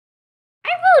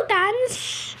will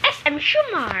dance SM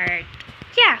shoemart.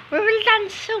 Yeah, we will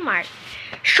dance shoemart.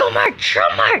 Shoemart,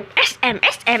 shoemart. SM.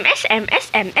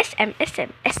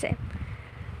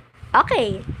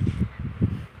 Okay.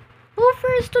 Who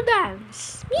first to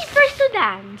dance? Me first to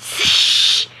dance.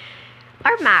 Shh.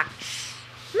 Or Max?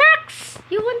 Max,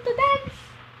 you want to dance?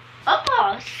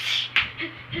 Okos.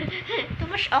 Too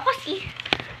much okos eh.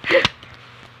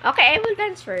 Okay, I will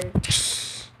dance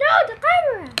first. No, the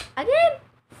camera. Again.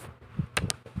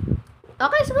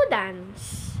 Okay, so go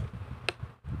dance.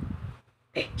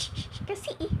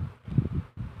 Kasi eh.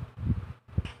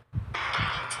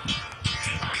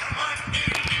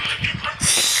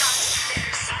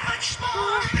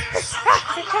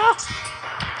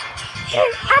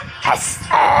 Here at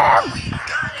SM.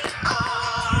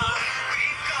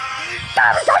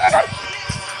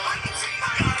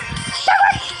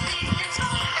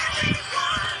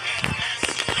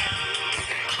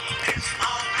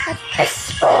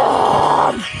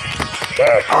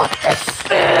 Here at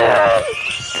SM.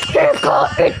 Here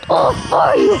got it all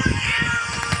for you.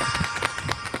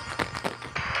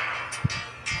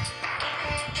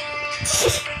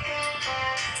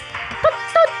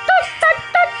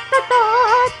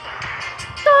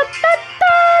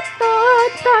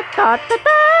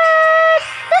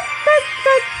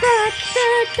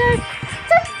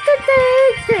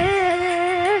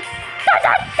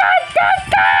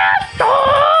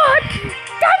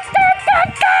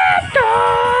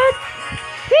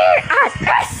 Here at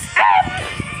SM,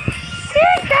 we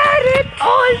got it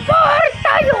all for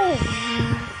tayo.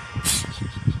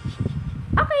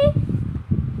 Okay.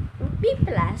 B+.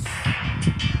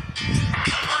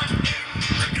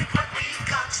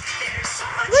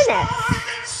 Wala.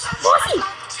 Bossy.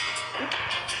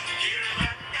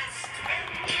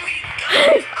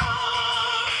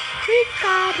 We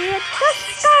got it this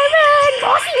time.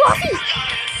 Bossy.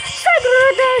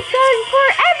 Segregation for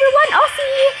everyone,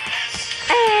 Aussie.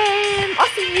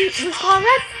 Aussie, we call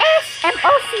it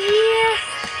SMOC.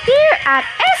 Here at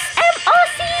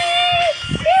SMOC,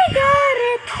 we got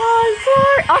it all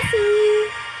for Aussie.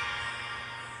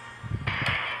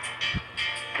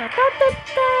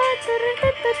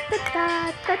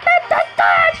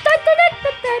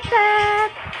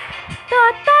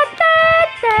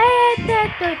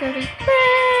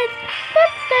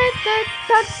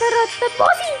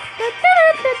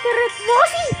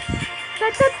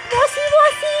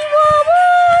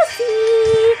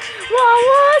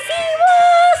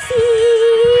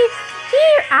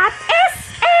 Here at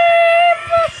SM,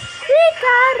 we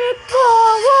got it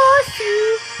wossy.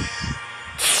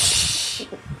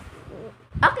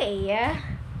 Okay, yeah.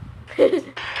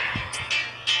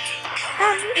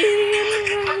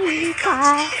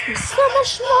 So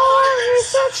much more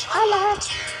research a lot.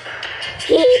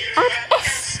 Here at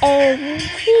SM,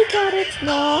 we got it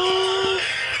now.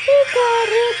 We got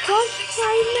it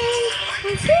consignment.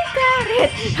 We got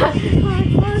it. Everyone,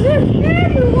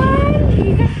 we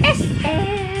got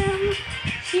SM.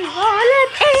 We call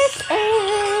it SM.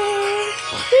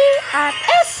 We at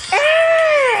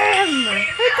SM.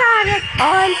 We got it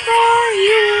all for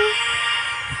you.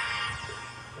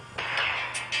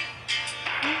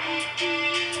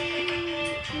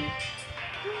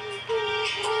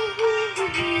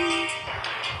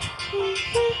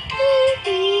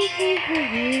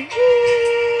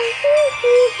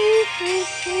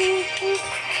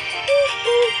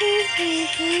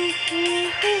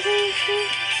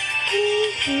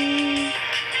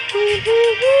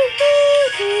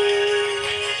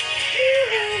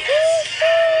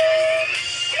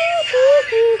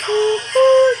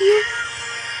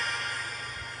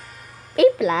 A+.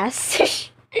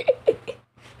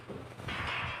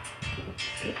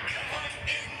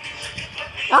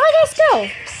 Okay, let's go.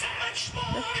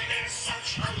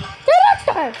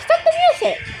 Director, stop the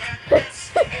music.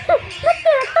 Let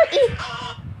director eat.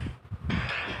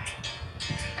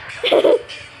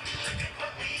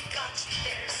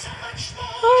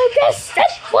 Oh, guess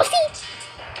that's pussy.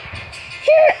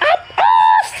 Here at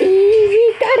Aussie, we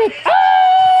got it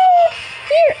all.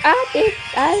 Here at it,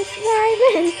 as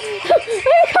diamond.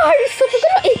 My car is so good.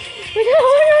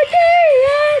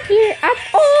 Here at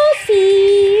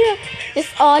Aussie,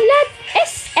 it's all at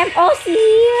SMOC.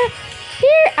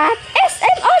 Here at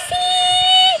SMOC,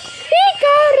 we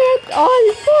got it all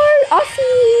for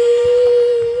Aussie.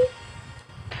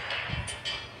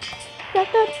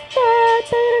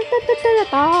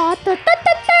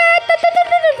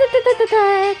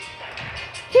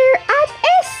 Here at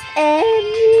SM,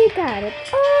 we got it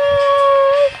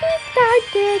all. We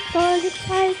got it all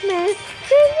excitement.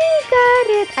 When we got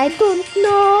it, I don't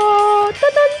know. I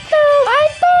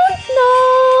don't know.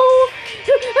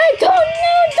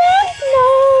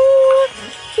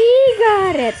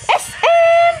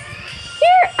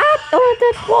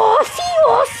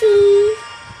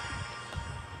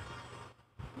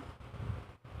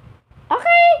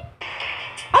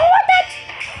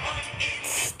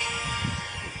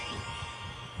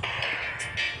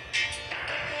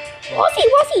 Wossy,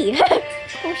 wossy.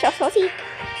 Oh, shucks, wossy.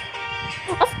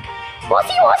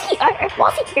 Wossy, wossy.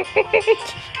 Wossy.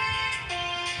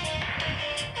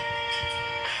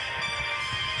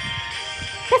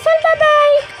 That's all,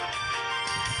 bye-bye.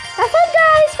 That's all,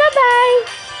 guys. Bye-bye.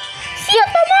 See you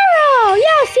tomorrow.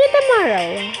 Yeah, see you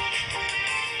tomorrow.